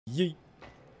Yeet.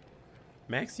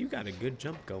 Max, you got a good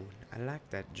jump going. I like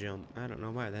that jump. I don't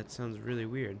know why. That sounds really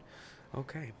weird.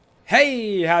 Okay.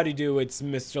 Hey, howdy do. It's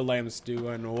Mr.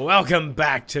 Lamstew, and welcome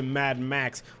back to Mad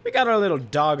Max. We got our little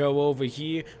doggo over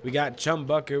here. We got Chum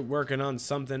Bucket working on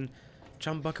something.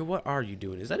 Chum Bucket, what are you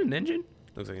doing? Is that an engine?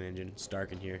 Looks like an engine. It's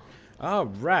dark in here. All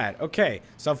right. Okay.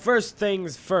 So first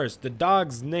things first. The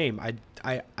dog's name. I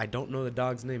don't know the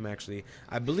dog's name, actually.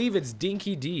 I believe it's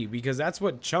Dinky D, because that's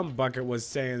what Chum Bucket was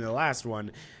saying in the last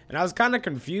one. And I was kind of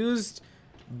confused,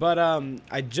 but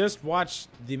I just watched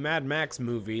the Mad Max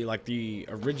movie, like the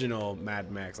original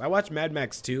Mad Max. I watched Mad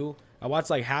Max 2. I watched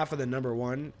like half of the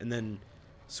 #1 and then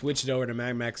switched it over to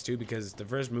Mad Max 2 because the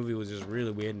first movie was just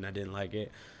really weird and I didn't like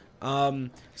it.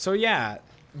 So yeah,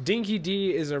 Dinky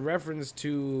D is a reference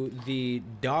to the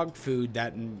dog food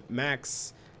that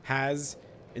Max has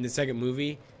in the second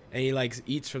movie, and he like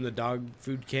eats from the dog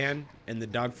food can, and the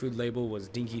dog food label was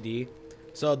Dinky D.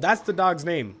 So that's the dog's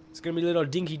name. It's gonna be little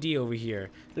Dinky D over here.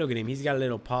 Look at him. He's got a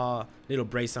little paw, little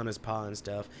brace on his paw and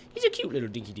stuff. He's a cute little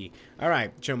Dinky D. All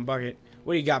right, Chum Bucket,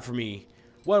 what do you got for me?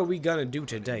 What are we gonna do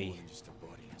today?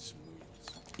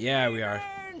 Yeah, we are.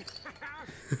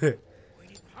 We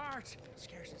need parts,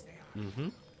 scarce as they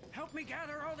are. Help me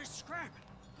gather all this scrap.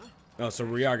 Oh, so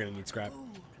we are gonna need scrap.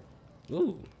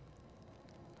 Ooh.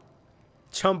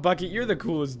 Chum Bucket, you're the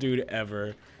coolest dude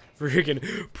ever. Freaking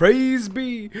praise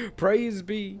be, praise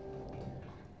be.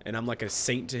 And I'm like a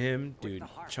saint to him. Dude,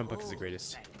 Chum Bucket's the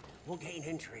greatest. We'll gain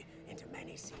entry into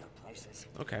many sealed places.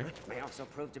 Okay. May also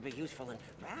prove to be useful in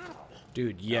battle.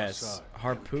 Dude, yes.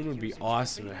 Harpoon would be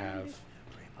awesome to have.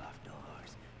 Rip off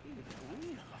doors, even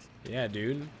wheels. Yeah,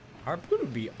 dude. Harpoon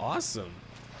would be awesome.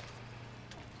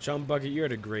 Chum Bucket, you're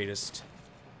the greatest.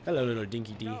 Hello, little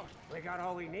Dinky D. So, we got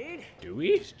all we need? Do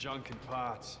we? It's junk and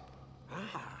parts.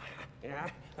 Yeah,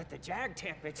 but the jag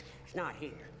tip, it's not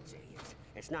here. See,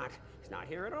 it's not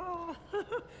here at all.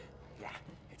 Yeah,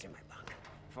 it's in my bunk.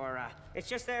 It's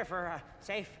just there for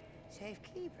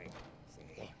safekeeping.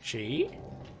 See? She?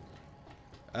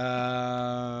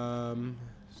 Do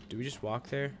we just walk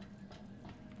there?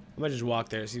 I might just walk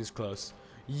there. It seems close.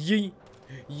 Yee,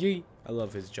 yee. I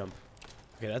love his jump.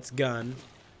 Okay, that's gun.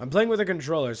 I'm playing with a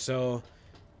controller, so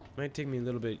it might take me a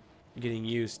little bit getting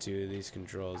used to these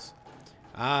controls.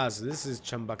 Ah, so this is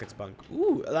Chum Bucket's bunk.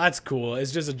 Ooh, that's cool.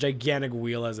 It's just a gigantic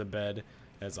wheel as a bed.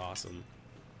 That's awesome.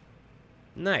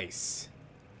 Nice.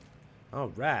 All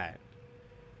right.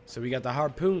 So we got the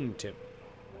harpoon tip.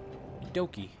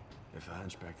 Dokie. If I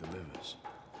inspect the livers,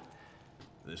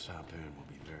 this harpoon will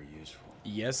be very useful.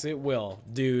 Yes, it will.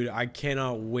 Dude, I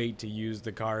cannot wait to use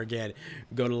the car again.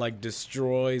 Go to, like,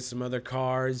 destroy some other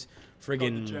cars.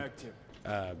 Friggin' Jag tip.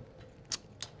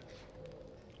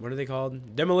 what are they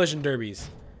called? Demolition derbies.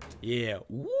 Yeah.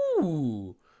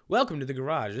 Ooh. Welcome to the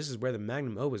garage. This is where the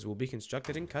magnum opus will be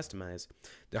constructed and customized.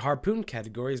 The harpoon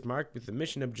category is marked with the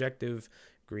mission objective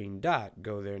green dot.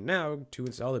 Go there now to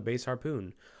install the base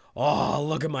harpoon. Oh,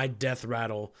 look at my death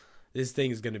rattle. This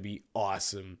thing is going to be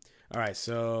awesome. All right,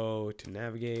 so to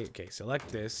navigate, okay, select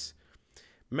this.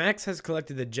 Max has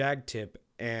collected the jag tip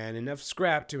and enough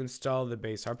scrap to install the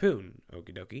base harpoon.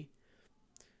 Okie dokie.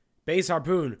 Base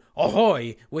harpoon,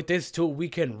 ahoy! With this tool, we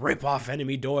can rip off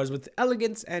enemy doors with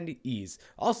elegance and ease.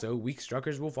 Also, weak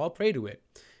struckers will fall prey to it.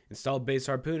 Install base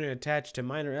harpoon and attach to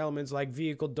minor elements like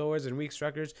vehicle doors and weak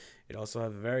struckers. It also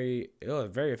have very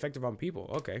effective on people.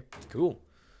 Okay, cool.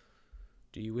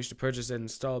 Do you wish to purchase and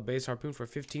install a base harpoon for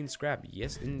 15 scrap?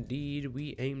 Yes, indeed,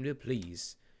 we aim to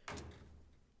please.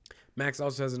 Max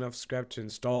also has enough scrap to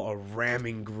install a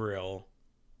ramming grill.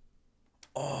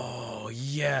 Oh,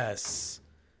 yes.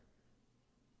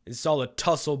 Install a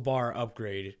tussle bar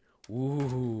upgrade.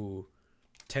 Ooh.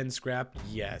 10 scrap?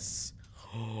 Yes.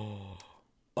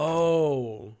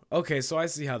 Oh. Okay, so I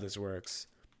see how this works.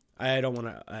 I don't want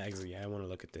to... Actually, yeah, I want to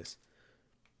look at this.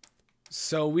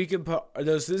 So we can put...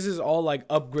 This is all, like,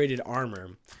 upgraded armor.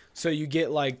 So you get,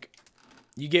 like...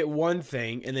 You get one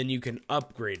thing, and then you can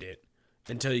upgrade it.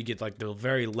 Until you get, like, the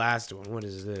very last one. What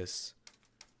is this?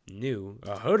 New.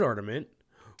 A hood ornament.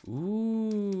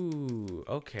 Ooh.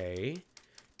 Okay.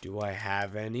 Do I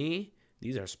have any?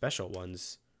 These are special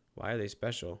ones. Why are they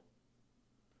special?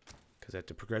 Because I have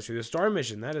to progress through the story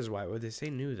mission. That is why. Well, they say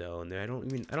new though, and I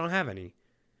don't have any.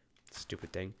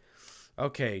 Stupid thing.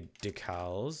 Okay,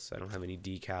 decals. I don't have any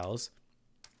decals.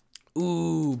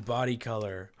 Ooh, body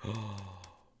color.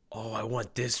 Oh, I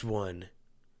want this one.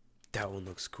 That one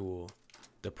looks cool.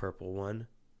 The purple one.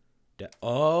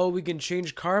 Oh, we can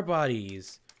change car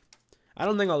bodies. I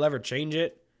don't think I'll ever change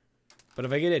it. But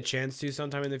if I get a chance to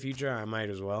sometime in the future, I might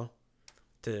as well.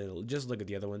 To just look at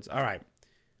the other ones. All right.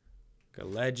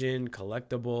 Got legend,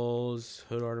 collectibles,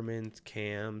 hood ornaments,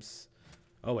 camps.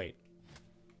 Oh, wait.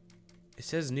 It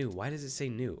says new. Why does it say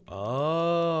new?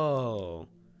 Oh.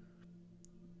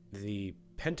 The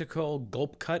Pentacle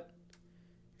Gulp Cut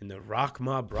and the Rock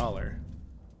Mob Brawler.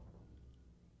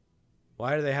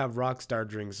 Why do they have Rockstar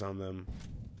drinks on them?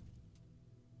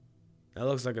 That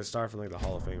looks like a star from like the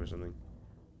Hall of Fame or something.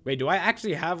 Wait, do I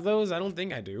actually have those? I don't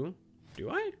think I do.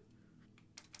 Do I?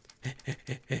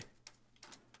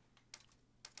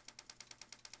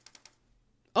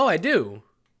 Oh, I do.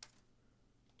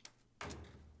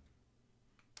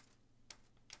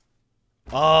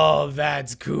 Oh,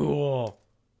 that's cool.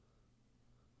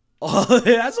 Oh,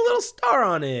 it has a little star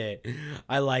on it.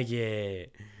 I like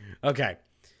it. Okay.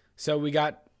 So we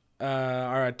got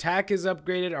our attack is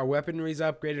upgraded, our weaponry is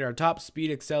upgraded, our top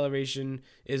speed acceleration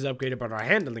is upgraded, but our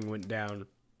handling went down.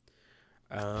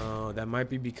 Oh, that might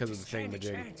be because of the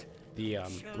thingamajig. The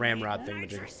ramrod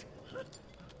thingamajig.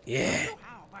 Yeah.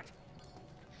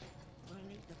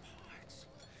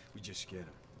 We just get him.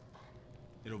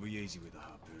 It'll be easy with the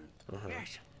harpoon.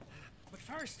 Yes, but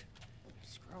first,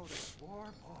 Scrotus war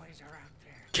boys are out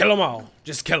there. Kill them all.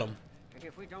 Just kill them. And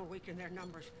if we don't weaken their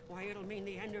numbers, why, it'll mean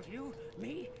the end of you,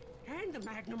 me, and the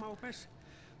magnum opus.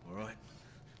 All right,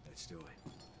 let's do it.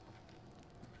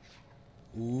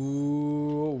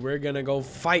 Ooh, we're gonna go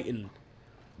fighting.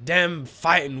 Damn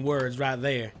fighting words right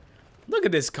there. Look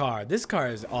at this car. This car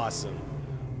is awesome.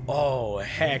 Oh,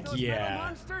 heck Those yeah.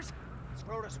 monsters?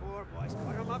 Scrotus war boys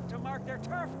put them up to mark their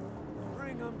turf.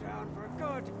 Bring them down for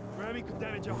good. Ramming could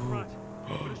damage our front,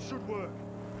 but it should work.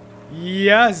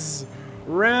 Yes.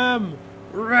 Ram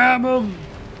them.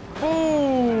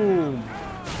 Boom.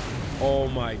 Oh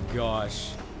my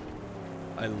gosh.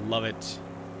 I love it.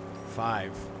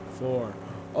 5, 4.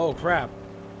 Oh crap.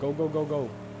 Go, go, go, go.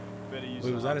 Wait,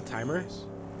 was that a timer?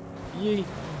 Yee.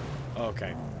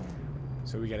 Okay.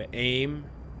 So we gotta aim.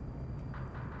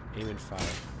 Aim and fire.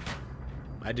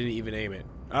 I didn't even aim it.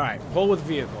 Alright, pull with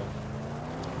vehicle.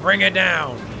 Bring it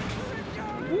down.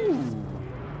 Ooh.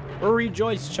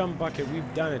 Rejoice, chum bucket.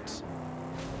 We've done it.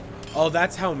 Oh,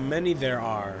 that's how many there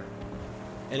are.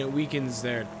 And it weakens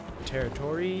their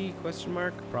territory? Question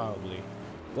mark? Probably.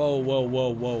 Whoa, whoa,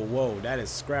 whoa, whoa, whoa. That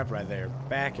is scrap right there.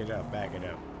 Back it up, back it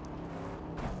up.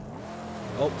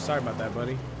 Oh, sorry about that,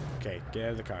 buddy. Okay, get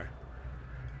out of the car.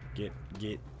 Get.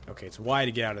 Okay, it's Y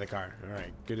to get out of the car.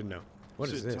 Alright, good to know. What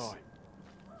is this? Tight.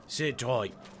 Sit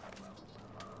tight.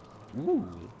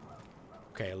 Ooh.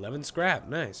 Okay, 11 scrap.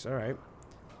 Nice, alright.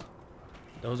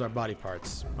 Those are body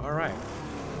parts. Alright.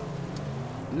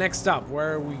 Next up,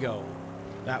 where we go?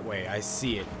 That way. I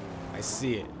see it. I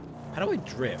see it. How do I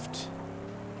drift?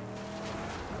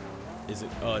 Is it...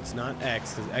 Oh, it's not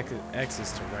X, because X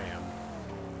is to ram.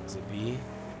 Is it B?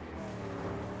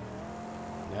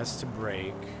 That's to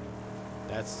brake.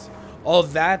 That's... Oh,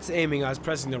 that's aiming. I was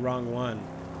pressing the wrong one.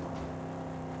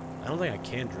 I don't think I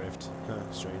can drift. Huh,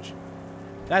 strange.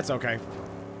 That's okay.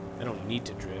 I don't need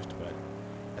to drift, but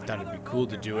I thought it'd be cool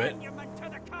to do it.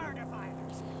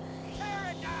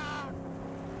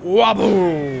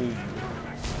 Waboom!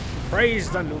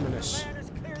 Praise the Numinous. Land is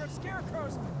clear of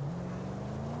scarecrows.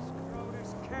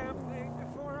 Scrotus camp laid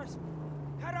before us.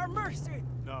 At our mercy.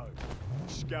 No,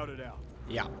 scout it out.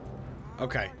 Yeah.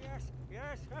 Okay. Oh, yes,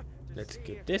 yes. To Let's see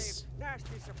get if this. they've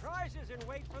nasty surprises and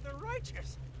wait for the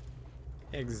righteous.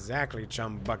 Exactly,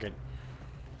 chum bucket.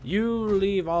 You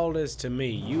leave all this to me.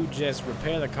 You just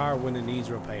repair the car when it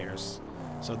needs repairs.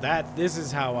 So this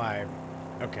is how I,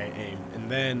 okay, aim.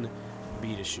 And then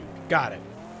B to shoot. Got it.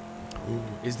 Ooh.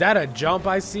 Is that a jump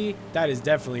I see? That is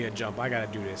definitely a jump. I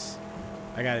gotta do this.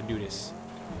 I gotta do this.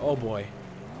 Oh boy.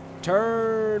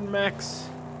 Turn, Max.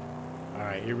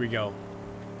 Alright, here we go.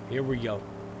 Here we go.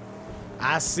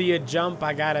 I see a jump.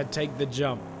 I gotta take the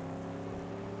jump.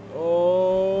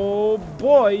 Oh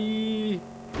boy.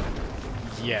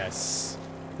 Yes.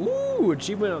 Ooh,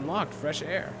 achievement unlocked. Fresh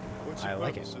air. What's I the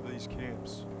like purpose it. of these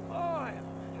camps? Oil.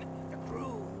 The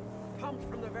crude. Pumped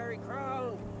from the very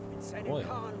ground. And sent Oil. in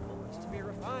convoys to be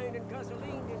refined and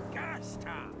gasolined in gas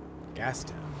town. Gas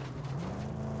Town.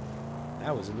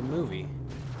 That was in the movie.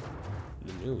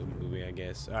 The new movie, I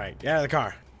guess. Alright, get out of the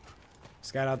car.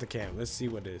 Scout out the camp. Let's see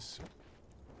what it is.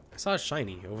 I saw a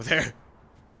shiny over there.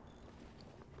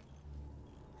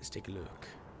 Let's take a look.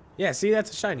 Yeah, see, that's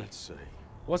a shiny. Let's see.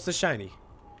 What's the shiny?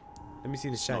 Let me see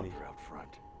the shiny. Sniper out front.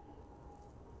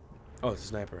 Oh, it's a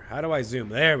sniper. How do I zoom?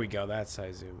 There we go. That's how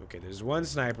I zoom. Okay, there's one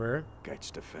sniper. Gates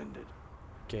defended.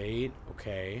 Gate.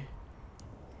 Okay.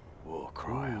 War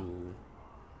crier. Ooh.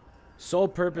 Sole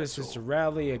purpose is to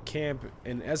rally a camp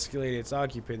and escalate its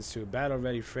occupants to a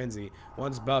battle-ready frenzy.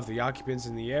 Once buffed, the occupants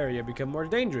in the area become more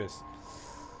dangerous.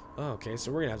 Oh, okay,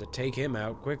 so we're gonna have to take him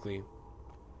out quickly.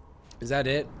 Is that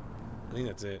it? I think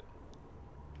that's it.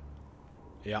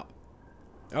 Yeah.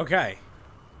 Okay.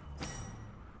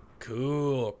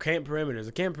 Cool. Camp perimeters.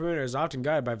 The camp perimeter is often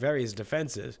guarded by various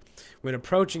defenses. When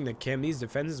approaching the camp, these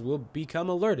defenses will become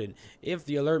alerted. If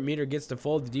the alert meter gets to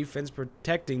full, the defense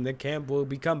protecting the camp will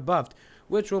become buffed,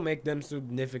 which will make them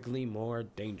significantly more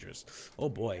dangerous. Oh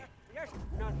boy. There's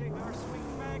nothing our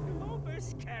sweet magnum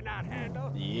opus cannot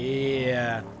handle.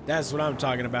 Yeah, that's what I'm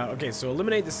talking about. Okay, so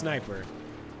eliminate the sniper.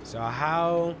 So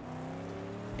how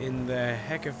in the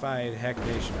heckified heck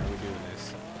nation are we doing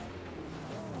this?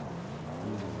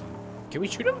 Can we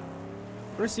shoot him? I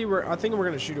want to see where. I think we're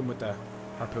gonna shoot him with the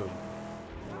harpoon.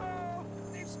 Oh,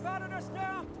 they've spotted us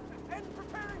now and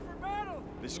preparing for battle.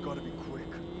 This gotta be quick.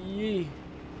 Yee.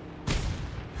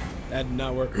 That did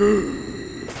not work.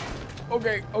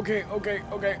 Okay.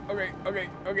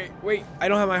 Wait, I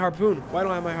don't have my harpoon. Why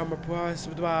don't I have my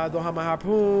harpoon? I don't have my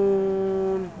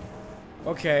harpoon.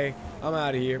 Okay, I'm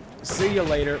out of here. See you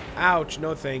later. Ouch.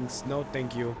 No thanks. No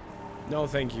thank you. No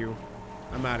thank you.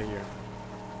 I'm out of here.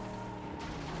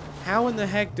 How in the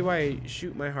heck do I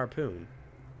shoot my harpoon?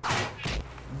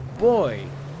 Boy,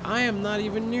 I am not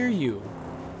even near you.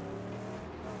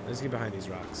 Let's get behind these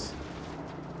rocks.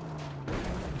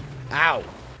 Ow!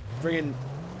 Friggin'.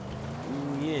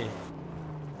 Yeah.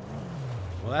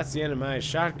 Well, that's the end of my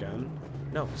shotgun.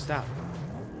 No, stop.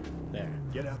 There.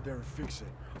 Get out there and fix it.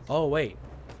 Oh, wait.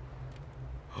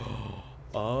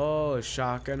 Oh,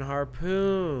 shotgun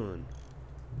harpoon.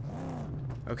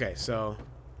 Okay, so.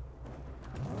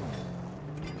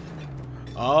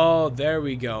 Oh, there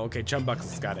we go. Okay,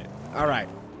 Chumbucket's got it. Alright.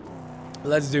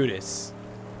 Let's do this.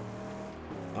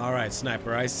 Alright,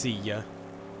 sniper, I see ya.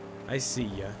 I see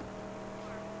ya.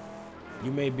 You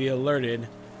may be alerted,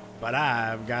 but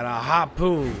I've got a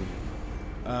harpoon.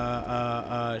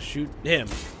 Shoot him.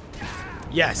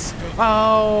 Yes.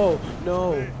 Oh,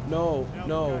 no.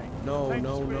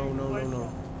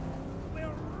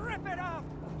 We'll rip it off.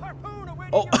 Harpoon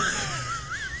awaiting Oh.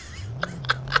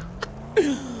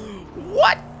 your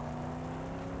What?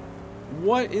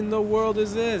 What in the world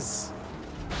is this?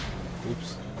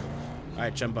 Oops.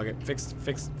 Alright, Chumbucket. Fix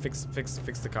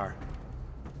the car.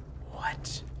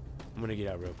 What? I'm gonna get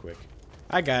out real quick.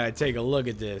 I gotta take a look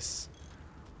at this.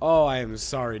 Oh, I am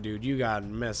sorry, dude. You got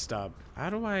messed up. How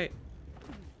do I...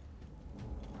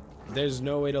 There's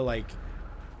no way to, like,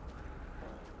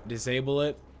 disable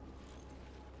it.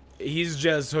 He's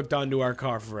just hooked onto our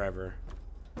car forever.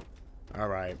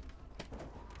 Alright.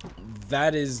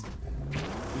 That is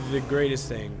the greatest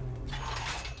thing.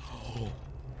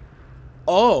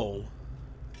 Oh,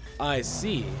 I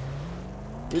see.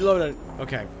 Reload it.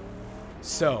 Okay.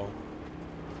 So.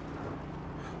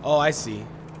 Oh, I see.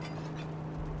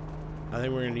 I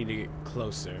think we're gonna need to get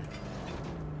closer.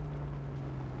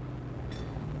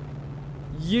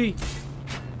 Yeet.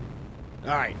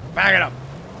 Alright, back it up.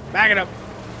 Back it up.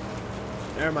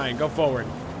 Never mind, go forward.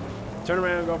 Turn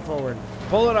around and go forward.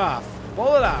 Pull it off.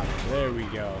 Pull it off. There we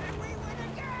go.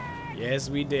 Yes,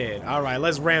 we did. Alright,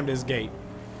 let's ram this gate.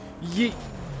 Yeet.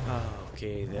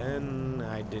 Okay, then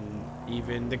I didn't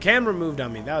even... The camera moved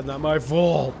on me. That was not my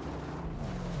fault.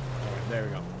 Alright, there we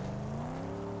go.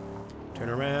 Turn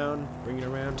around. Bring it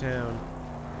around town.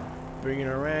 Bring it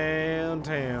around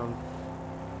town.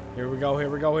 Here we go, here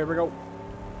we go, here we go.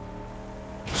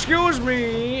 Excuse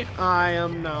me. I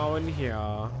am now in here.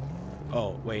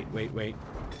 Oh, wait.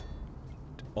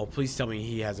 Oh, please tell me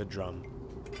he has a drum.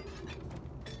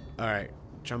 Alright,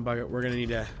 Chumbucket, we're gonna need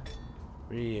to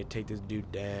take this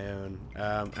dude down.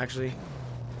 Actually.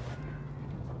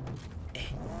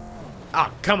 Oh,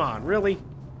 come on, really?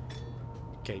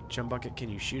 Okay, Chumbucket, can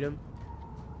you shoot him?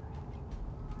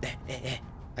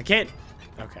 I can't.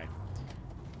 Okay.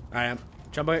 Alright,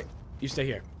 Chumbucket, you stay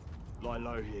here. Lie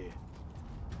low here.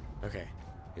 Okay.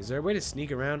 Is there a way to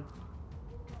sneak around?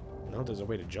 No, there's a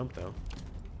way to jump, though.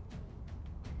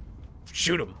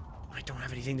 Shoot him! I don't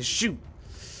have anything to shoot.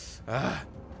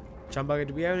 Chumbucket,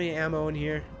 do we have any ammo in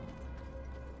here?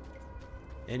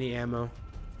 Any ammo?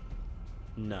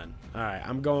 None. Alright,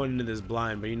 I'm going into this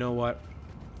blind, but you know what?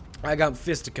 I got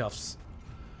fisticuffs.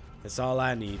 That's all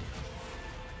I need.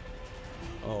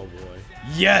 Oh boy.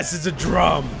 Yes, it's a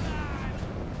drum!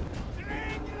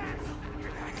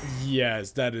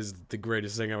 Yes, that is the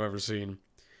greatest thing I've ever seen.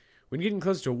 When getting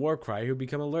close to a war cry, he'll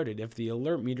become alerted. If the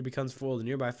alert meter becomes full, the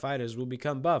nearby fighters will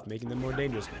become buffed, making them more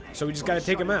dangerous. So we just gotta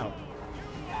take him out.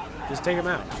 Just take him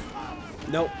out.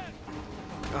 Nope.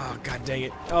 Oh, god dang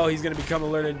it. Oh, he's gonna become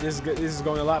alerted. This is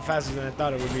going a lot faster than I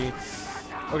thought it would be.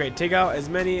 Okay, take out as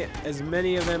many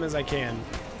of them as I can.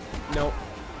 Nope.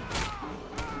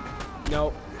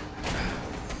 Nope.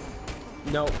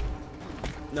 No.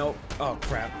 No. Oh,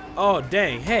 crap. Oh,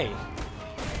 dang. Hey.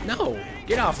 No.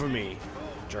 Get off of me.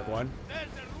 Jerkwad.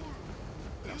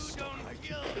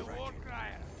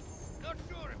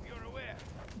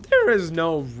 There is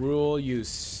no rule, you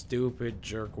stupid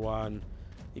jerkwad.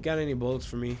 You got any bullets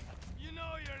for me? You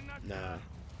know you're not Nah.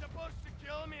 supposed to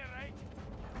kill me, right?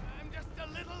 I'm just a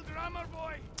little drummer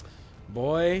boy.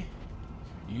 Boy,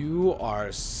 you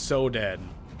are so dead.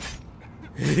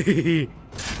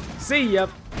 See ya.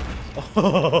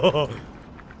 Oh.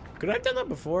 Could I have done that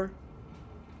before?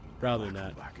 Probably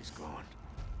not. Black is gone.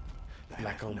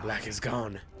 Black on black is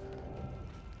gone.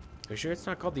 Are you sure it's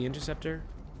not called the Interceptor?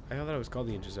 I thought it was called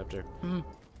the Interceptor.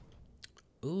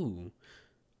 Ooh.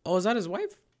 Oh, is that his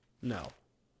wife? No.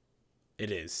 It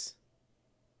is.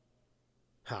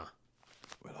 Huh.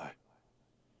 Will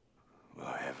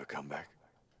I ever come back?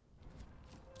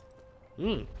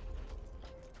 Did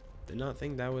not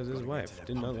think that was his wife.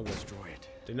 Did not look like Destroy it.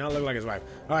 Did not look like his wife.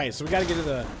 Alright, so we gotta get to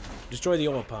the destroy the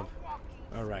oil pump.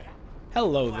 Alright.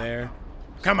 Hello there.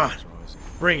 Come on.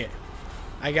 Bring it.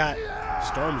 I got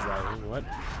storms rising. What?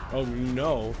 Oh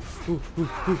no. Ooh, ooh,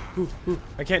 ooh, ooh, ooh.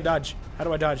 I can't dodge. How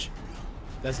do I dodge?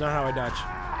 That's not how I dodge.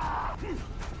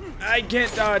 I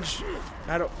can't dodge.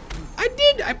 I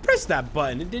did. I pressed that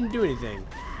button. It didn't do anything.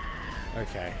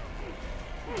 Okay.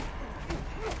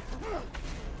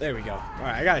 There we go.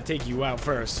 Alright, I gotta take you out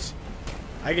first.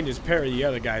 I can just parry the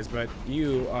other guys, but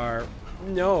you are...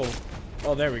 No.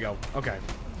 Oh, there we go. Okay.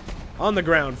 On the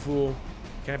ground, fool.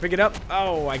 Can I pick it up?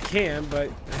 Oh, I can, but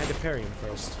I had to parry him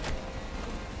first.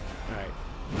 Alright.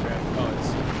 Oh,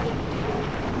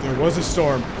 it's... There was a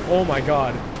storm. Oh my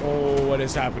god. Oh, what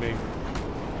is happening?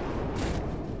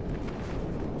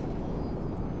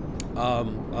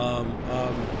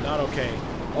 Not okay.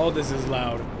 Oh, this is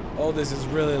loud. Oh, this is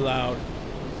really loud.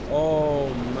 Oh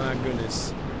my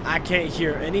goodness. I can't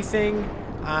hear anything.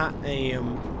 I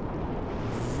am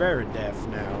very deaf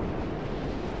now.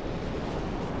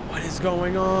 What is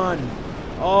going on?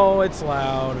 Oh, it's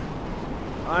loud.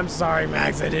 I'm sorry,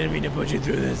 Max. I didn't mean to put you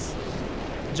through this.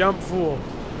 Jump, fool.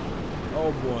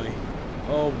 Oh boy.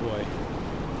 Oh boy.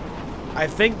 I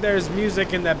think there's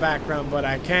music in the background, but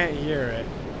I can't hear it.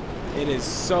 It is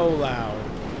so loud.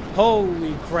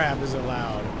 Holy crap, is it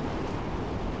loud.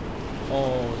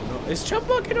 Oh no. Is Chump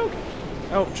Bucket okay?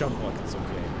 Oh, Chump Bucket's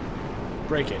okay.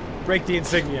 Break it. Break the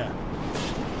insignia.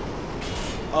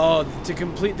 Oh, to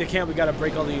complete the camp, we gotta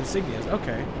break all the insignias.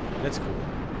 Okay, that's cool.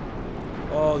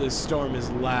 Oh, this storm is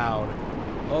loud.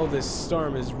 Oh, this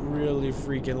storm is really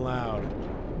freaking loud.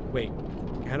 Wait,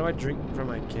 how do I drink from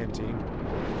my canteen?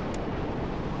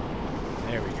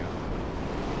 There we go.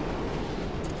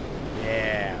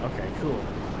 Yeah, okay, cool.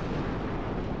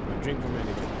 Drink from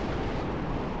anything.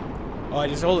 Oh, I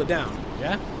just hold it down,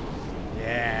 yeah?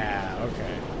 Yeah,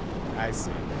 okay. I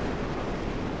see.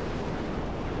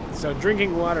 So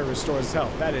drinking water restores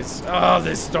health. That is... Oh,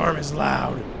 this storm is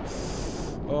loud.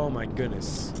 Oh my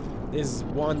goodness. This is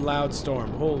one loud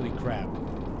storm. Holy crap.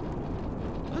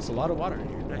 That's a lot of water in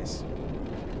here. Nice.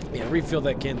 Yeah, refill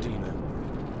that cantina.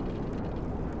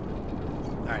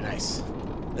 Alright, nice.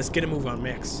 Let's get a move on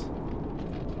Max.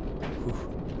 Whew.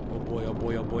 Oh boy, oh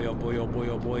boy, oh boy, oh boy, oh boy,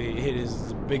 oh boy. It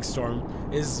is a big storm.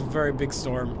 It is a very big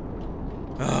storm.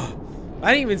 Ugh.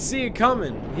 I didn't even see it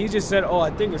coming. He just said, oh, I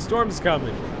think a storm's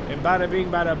coming. And bada bing,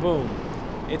 bada boom.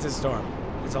 It's a storm.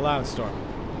 It's a loud storm.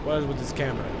 What is with this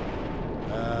camera?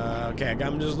 Okay,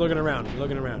 I'm just looking around.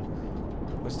 Looking around.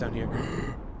 What's down here?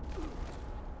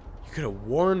 You could have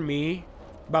warned me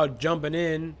about jumping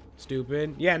in,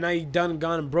 stupid. Yeah, now you done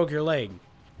gone and broke your leg.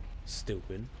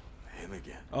 Stupid. Him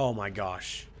again. Oh my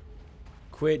gosh.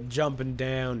 Quit jumping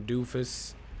down,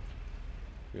 doofus.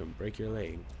 You're gonna break your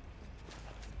leg.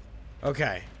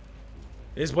 Okay.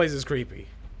 This place is creepy.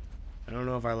 I don't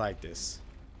know if I like this.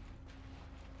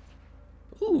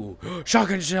 Ooh.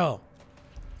 Shotgun shell.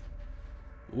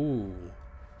 Ooh.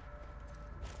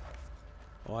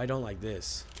 Oh, I don't like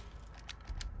this.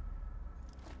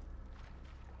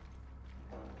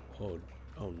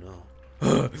 Oh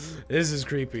no. This is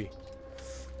creepy.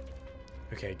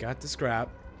 Okay, got the scrap.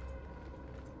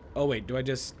 Oh wait, do I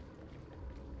just...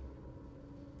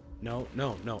 No.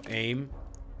 Aim.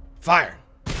 Fire!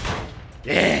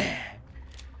 Yeah!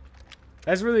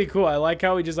 That's really cool. I like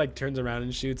how he just like turns around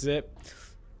and shoots it.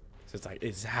 So it's like,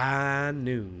 it's high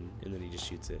noon. And then he just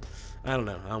shoots it. I don't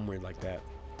know. I'm weird like that.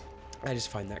 I just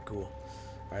find that cool.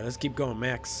 Alright, let's keep going,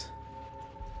 Max.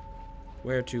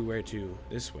 Where to? Where to?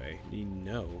 This way.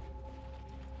 No.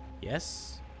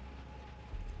 Yes?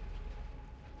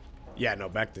 Yeah, no,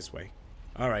 back this way.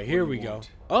 Alright, here we go.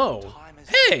 Oh!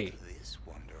 Hey! This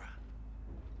wanderer.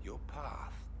 Your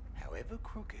path, however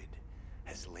crooked,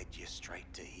 has led you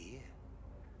straight to here.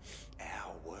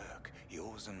 Our work,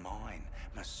 yours and mine,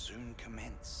 must soon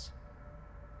commence.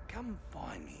 Come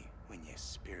find me when your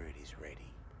spirit is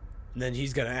ready. And then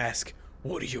he's gonna ask,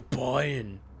 what are you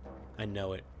buying? I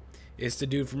know it. It's the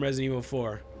dude from Resident Evil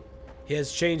 4. He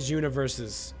has changed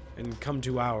universes and come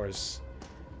to ours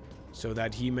so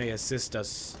that he may assist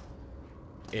us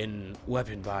in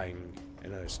weapon buying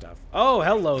and other stuff. Oh,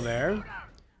 hello there.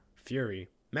 Fury.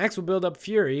 Max will build up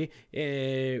Fury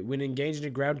when engaged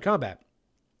in ground combat.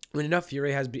 When enough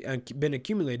Fury has been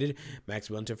accumulated, Max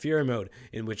will enter Fury mode,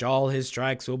 in which all his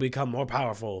strikes will become more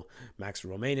powerful. Max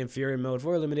will remain in Fury mode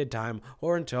for a limited time,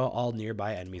 or until all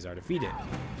nearby enemies are defeated.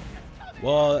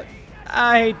 Well,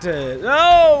 I hate to...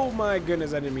 Oh my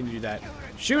goodness, I didn't mean to do that.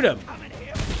 Shoot him!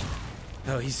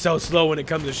 Oh, he's so slow when it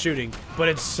comes to shooting, but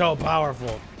it's so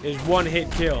powerful. It's one hit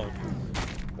kill.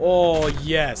 Oh,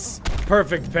 yes.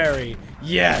 Perfect parry.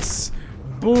 Yes.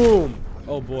 Boom.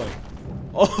 Oh, boy.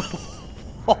 Oh.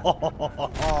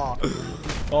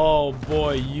 Oh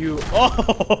boy, you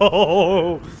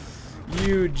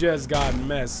you just got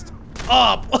messed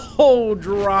up. Oh,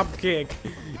 drop kick.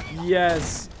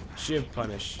 Yes. Shift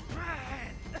punish.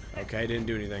 Okay, didn't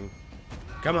do anything.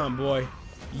 Come on, boy.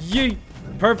 Yeet.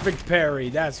 Perfect parry.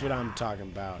 That's what I'm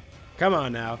talking about. Come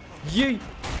on now. Yeet.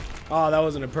 Oh, that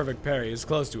wasn't a perfect parry. It's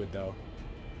close to it though.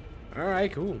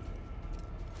 Alright, cool.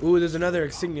 Ooh, there's another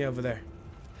insignia over there.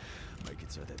 Make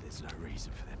it so that there's no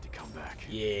reason for them to come back.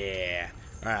 Yeah.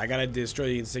 Alright, I gotta destroy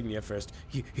the insignia first.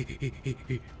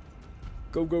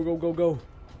 Go, go, go, go, go.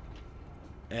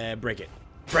 Break it.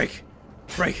 Break.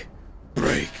 Break.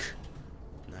 Break.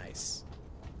 Nice.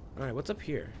 Alright, what's up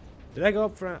here? Did I go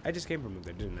up front? I just came from up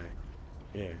there, didn't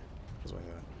I? Yeah. That's what I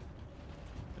thought.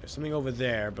 There's something over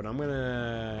there, but I'm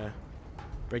gonna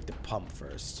break the pump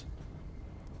first.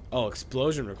 Oh,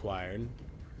 explosion required.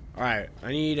 Alright,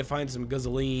 I need to find some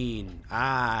gasoline.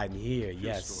 Ah, in here,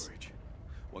 yes. Storage.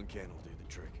 One can will do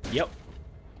the trick. Yep.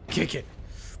 Kick it.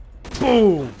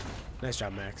 Boom! Nice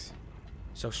job, Max.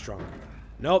 So strong.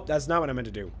 Nope, that's not what I meant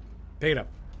to do. Pick it up.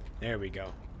 There we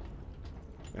go.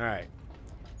 Alright.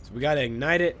 So we gotta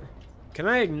ignite it. Can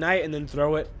I ignite and then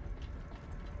throw it?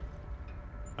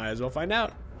 Might as well find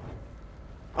out.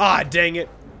 Ah, dang it.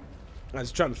 I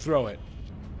was trying to throw it.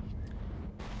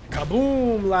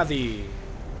 Kaboom, laddie.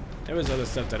 There was other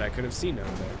stuff that I could have seen out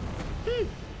there.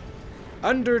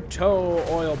 Undertow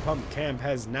oil pump camp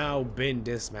has now been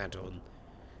dismantled.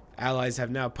 Allies have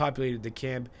now populated the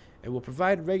camp and will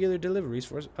provide regular deliveries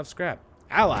of scrap.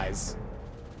 Allies?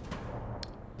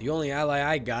 The only ally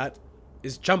I got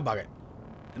is Chum Bucket.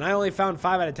 And I only found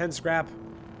 5 out of 10 scrap.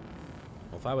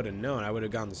 Well, if I would have known, I would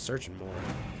have gone searching more.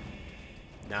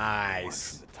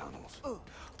 Nice. The tunnels.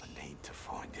 I need to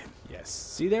find him. Yes.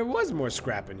 See, there was more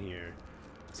scrap in here.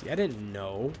 See, I didn't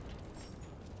know.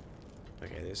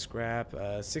 Okay, there's scrap.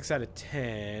 6 out of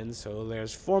 10. So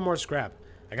there's 4 more scrap.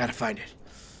 I gotta find it.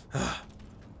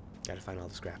 Gotta find all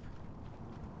the scrap.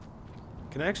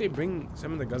 Can I actually bring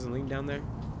some of the gasoline down there?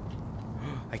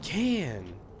 I can.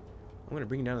 I'm gonna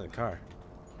bring it down to the car.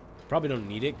 Probably don't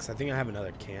need it because I think I have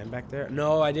another can back there.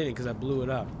 No, I didn't because I blew it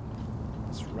up.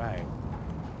 That's right.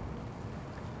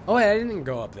 Oh, wait, I didn't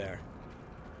go up there.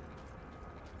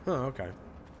 Oh, okay.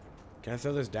 Can I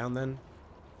throw this down then?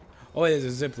 Oh, wait, there's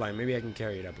a zip line. Maybe I can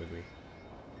carry it up with me.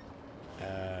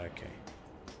 Okay.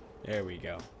 There we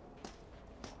go.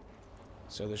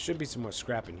 So there should be some more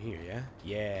scrap in here, yeah?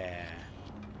 Yeah.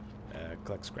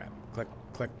 Collect scrap.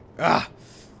 Collect. Ah!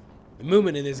 The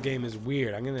movement in this game is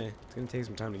weird. It's gonna take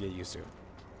some time to get used to.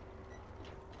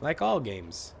 Like all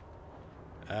games.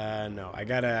 No. I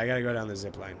gotta go down the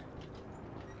zip line.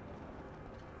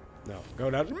 No, go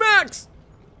down. Max!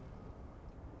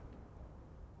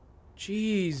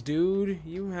 Jeez, dude.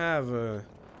 You have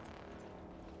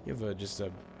just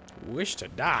a wish to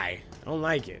die. I don't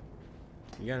like it.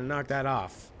 You gotta knock that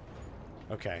off.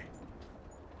 Okay.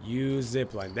 Use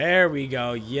zipline. There we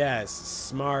go. Yes.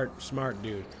 Smart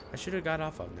dude. I should have got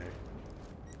off on there.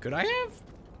 Could I have?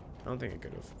 I don't think I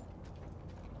could have.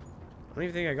 I don't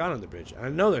even think I got on the bridge. I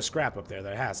know there's scrap up there.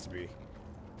 There has to be.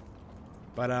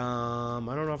 But, I don't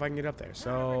know if I can get up there.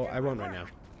 So, I won't right now.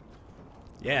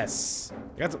 Yes.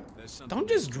 Got some. Don't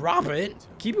just drop it.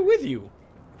 Keep it with you.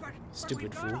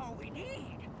 Stupid fool. All we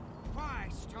need. Why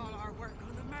stall our work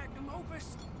on the magnum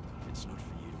opus? It's not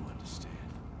for you to understand.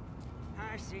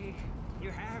 I see. You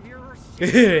have your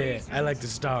reasons. I like the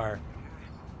star.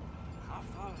 I'll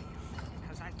follow you,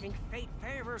 because I think fate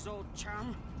favors old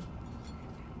chum.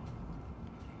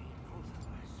 You need both of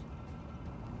us.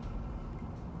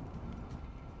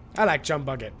 I like Chum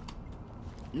Bucket.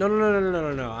 No.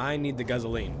 I need the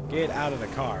gasoline. Get out of the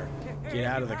car. Get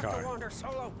out of the If you have car. to wander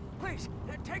solo, please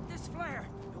take this flare.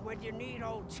 And when you need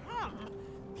old chum,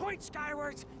 point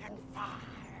skywards and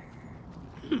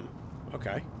fire.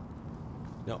 Okay.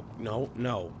 No, no,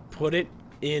 no. Put it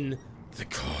in the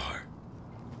car.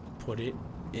 Put it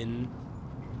in.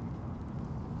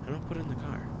 How do I put it in the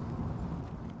car?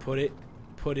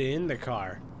 Put it in the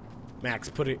car. Max,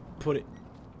 put it. Put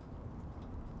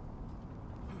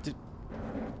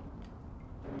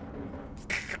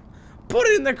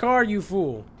it in the car, you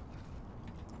fool.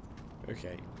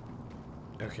 Okay.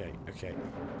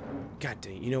 God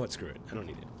dang, you know what? Screw it. I don't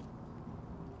need it.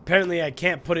 Apparently, I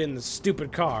can't put it in the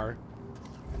stupid car.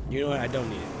 You know what? I don't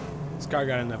need it. This car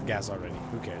got enough gas already.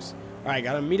 Who cares? Alright,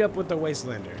 gotta meet up with the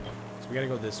Wastelander. So we gotta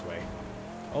go this way.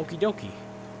 Okie dokie.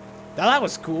 Now that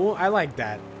was cool. I like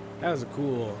that. That was a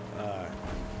cool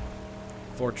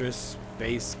fortress,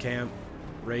 base, camp,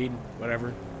 raid,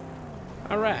 whatever.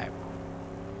 Alright.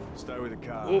 Stay with the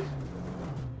car. Ooh.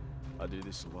 I do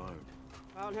this alone.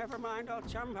 Oh, never mind, old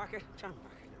chum bucket. Chum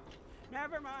bucket, no.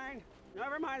 Never mind.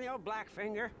 Never mind the old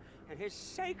Blackfinger and his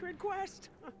sacred quest.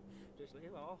 Just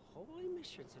leave all holy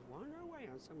missions and wander away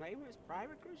on some aimless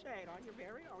private crusade on your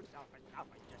very own selfish.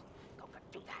 Just go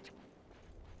do that.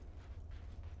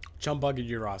 Chum Bucket,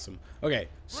 you're awesome. Okay,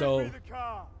 so... Bring me the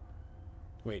car.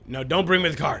 Wait, no, don't bring me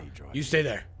the car. You stay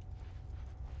there.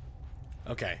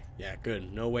 Okay, yeah,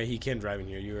 good. No way he can drive in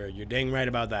here. You're dang right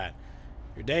about that.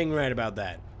 You're dang right about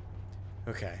that.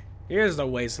 Okay, here's the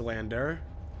Wastelander.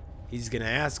 He's gonna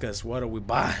ask us, what are we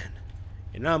buying?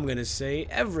 And I'm gonna say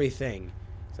everything.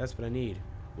 So that's what I need.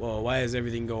 Whoa, why is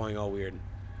everything going all weird?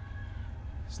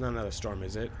 It's not another storm,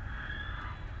 is it?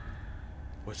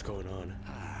 What's going on?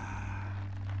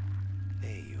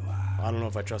 There you are. I don't know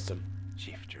if I trust him.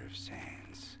 Shifter of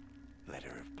sands,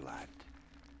 letter of blood,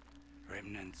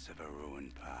 remnants of a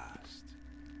ruined past.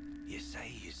 You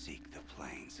say you seek the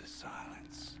plains of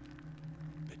silence,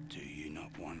 but do you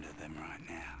not wander them right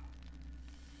now?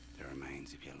 The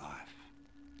remains of your life,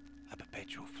 a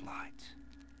perpetual flight,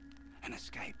 an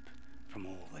escape from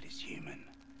all that is human,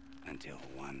 until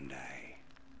one day,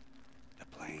 the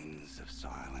plains of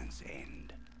silence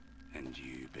end, and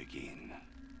you begin.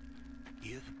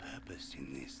 You've a purpose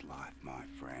in this life, my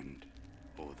friend,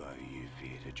 although you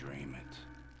fear to dream it.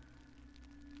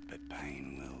 But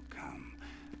pain will come,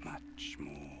 much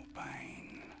more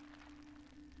pain,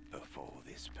 before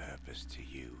this purpose to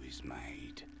you is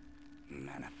made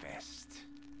manifest.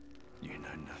 You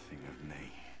know nothing of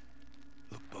me.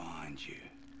 Look behind you,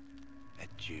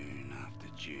 at June after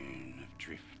June of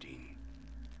drifting,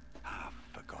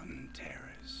 half-forgotten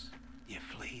terrors. You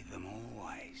flee them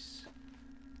always,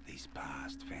 these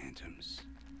past phantoms,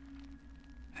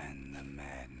 and the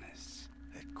madness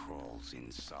that crawls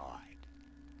inside.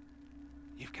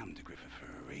 You've come to Griffa for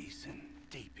a reason.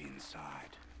 Deep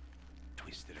inside,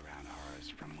 twisted around horrors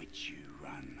from which you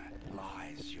run,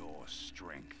 lies your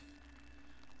strength.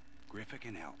 Griffa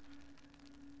can help.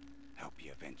 Help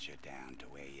you venture down to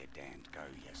where you daren't go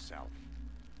yourself,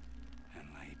 and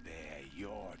lay bare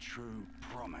your true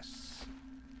promise.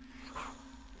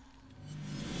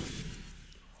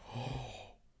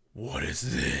 What is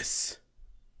this?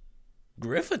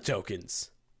 Griffa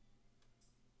tokens.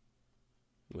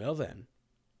 Well then.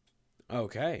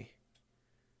 Okay.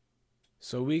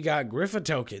 So we got Griffa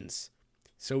tokens.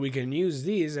 So we can use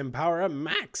these and power up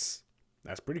Max.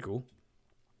 That's pretty cool.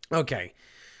 Okay.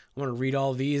 I want to read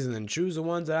all these and then choose the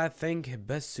ones that I think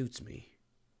best suits me.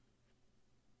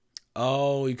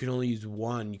 Oh, you can only use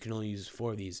one. You can only use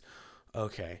 4 of these.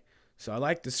 Okay. So I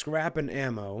like the scrap and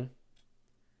ammo.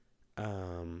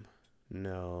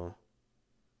 No.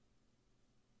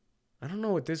 I don't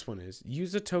know what this one is.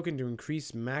 Use a token to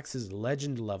increase Max's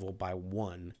legend level by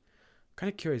 1. I'm kind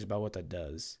of curious about what that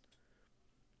does.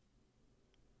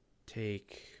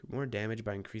 Take more damage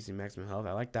by increasing maximum health.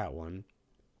 I like that one.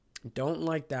 Don't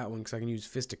like that one because I can use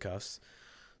fisticuffs.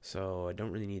 So I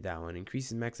don't really need that one.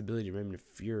 Increases max ability to remain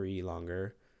fury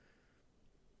longer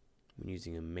when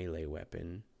using a melee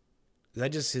weapon. Is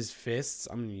that just his fists?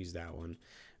 I'm going to use that one.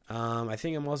 I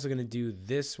think I'm also going to do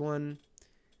this one.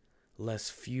 Less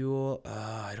fuel.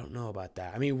 I don't know about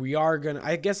that. I mean, we are going to...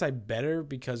 I guess I better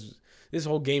because this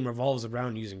whole game revolves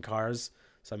around using cars.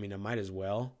 So, I mean, I might as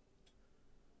well.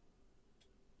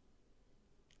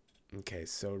 Okay,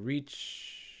 so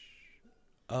reach...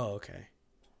 Oh, okay.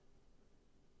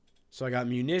 So I got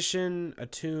munition,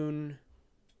 attune,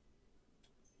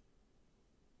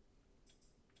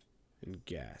 and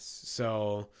gas.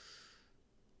 So...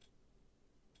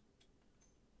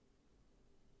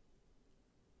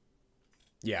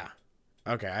 yeah.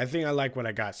 Okay, I think I like what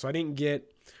I got. So I didn't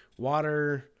get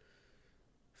water,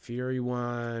 Fury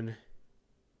 1,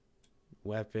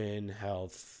 Weapon,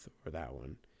 health, or that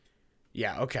one.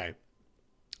 Yeah, okay.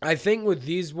 I think with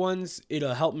these ones,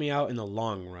 it'll help me out in the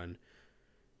long run.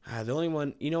 The only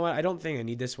one, you know what? I don't think I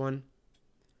need this one.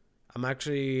 I'm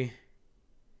actually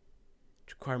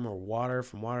require more water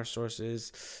from water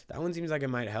sources. That one seems like it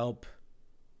might help.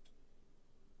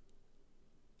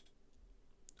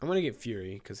 I'm gonna get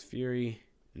Fury, because Fury,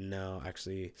 no,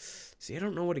 actually, see, I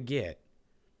don't know what to get.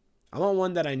 I want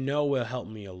one that I know will help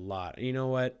me a lot. You know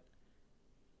what?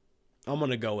 I'm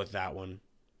gonna go with that one.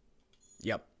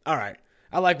 Yep. All right.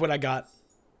 I like what I got.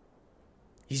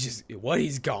 He's just, what?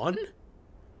 He's gone?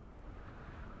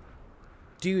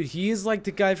 Dude, he is like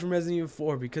the guy from Resident Evil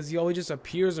 4 because he always just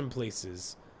appears in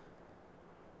places.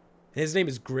 His name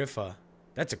is Griffa.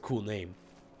 That's a cool name.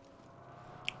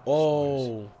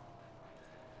 Oh.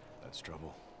 That's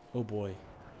trouble. Oh boy.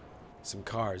 Some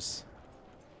cars.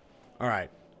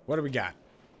 Alright. What do we got?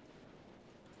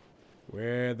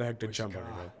 Where the heck did Chumbucker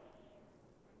go?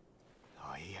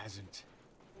 Oh, he hasn't.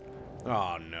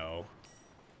 Oh no.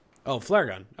 Oh, flare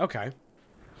gun. Okay.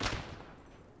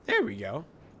 There we go.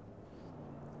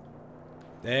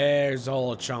 There's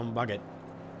old Chumbucket.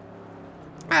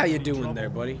 How you doing there,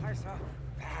 buddy? I saw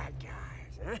bad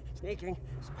guys, huh? Sneaking,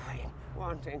 spying,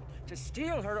 wanting to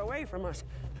steal her away from us.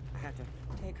 I had to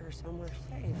take her somewhere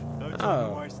safe. Don't tell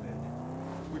me twice then.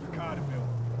 We've a car to build.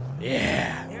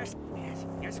 Yeah.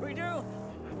 Yes, we do.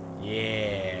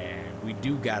 Yeah. We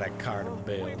do got a car to We've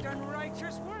build. done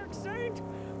righteous work, Saint.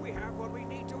 We have what we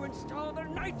need to install the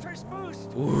nitrous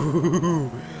boost. Ooh.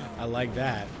 I like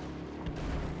that.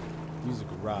 Use a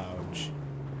garage.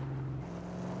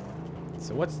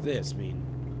 So what's this mean?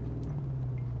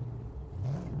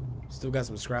 Still got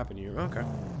some scrap in here. Okay.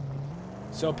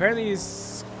 So apparently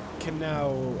these can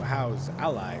now house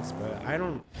allies, but I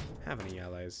don't have any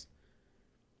allies.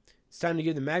 It's time to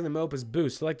give the Magnum Opus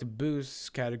boost. Select the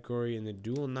boost category in the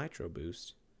dual nitro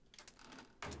boost.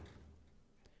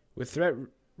 With threat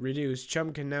reduced,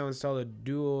 Chum can now install a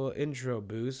dual intro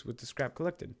boost with the scrap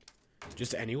collected.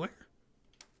 Just anywhere?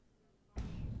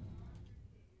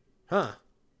 Huh.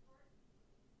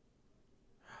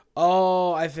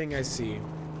 Oh, I think I see.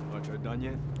 Nitro done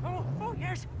yet? Oh,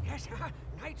 yes.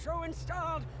 Nitro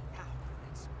installed. Now,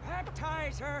 let's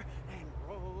baptize her and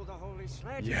roll the holy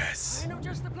sled. Yes. I know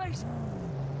just the place.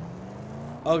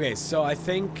 Okay, so I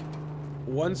think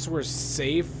once we're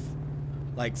safe,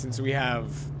 like since we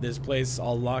have this place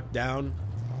all locked down,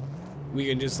 we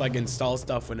can just like install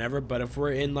stuff whenever. But if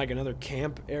we're in like another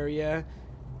camp area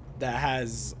that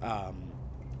has, I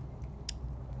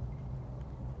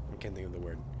can't think of the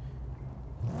word.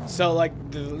 So like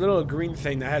the little green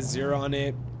thing that has 0 on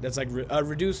it, that's like a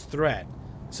reduced threat.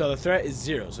 So the threat is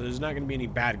 0, so there's not going to be any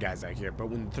bad guys out here. But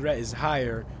when the threat is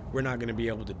higher, we're not going to be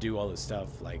able to do all this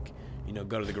stuff, like, you know,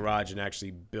 go to the garage and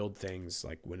actually build things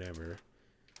like whenever,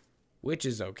 which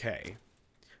is okay.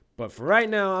 But for right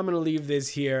now, I'm going to leave this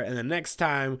here, and the next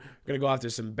time we're going to go after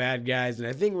some bad guys, and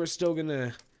I think we're still going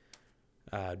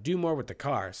to do more with the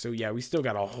car. So yeah, we still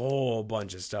got a whole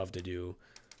bunch of stuff to do.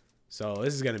 So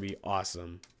this is going to be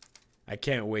awesome. I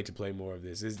can't wait to play more of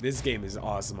this. This game is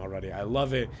awesome already. I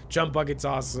love it. Jump Bucket's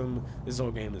awesome. This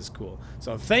whole game is cool.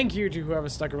 So thank you to whoever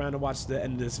stuck around to watch the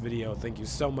end of this video. Thank you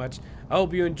so much. I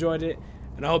hope you enjoyed it,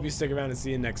 and I hope you stick around and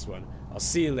see the next one. I'll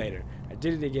see you later. I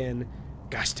did it again.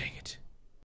 Gosh dang it.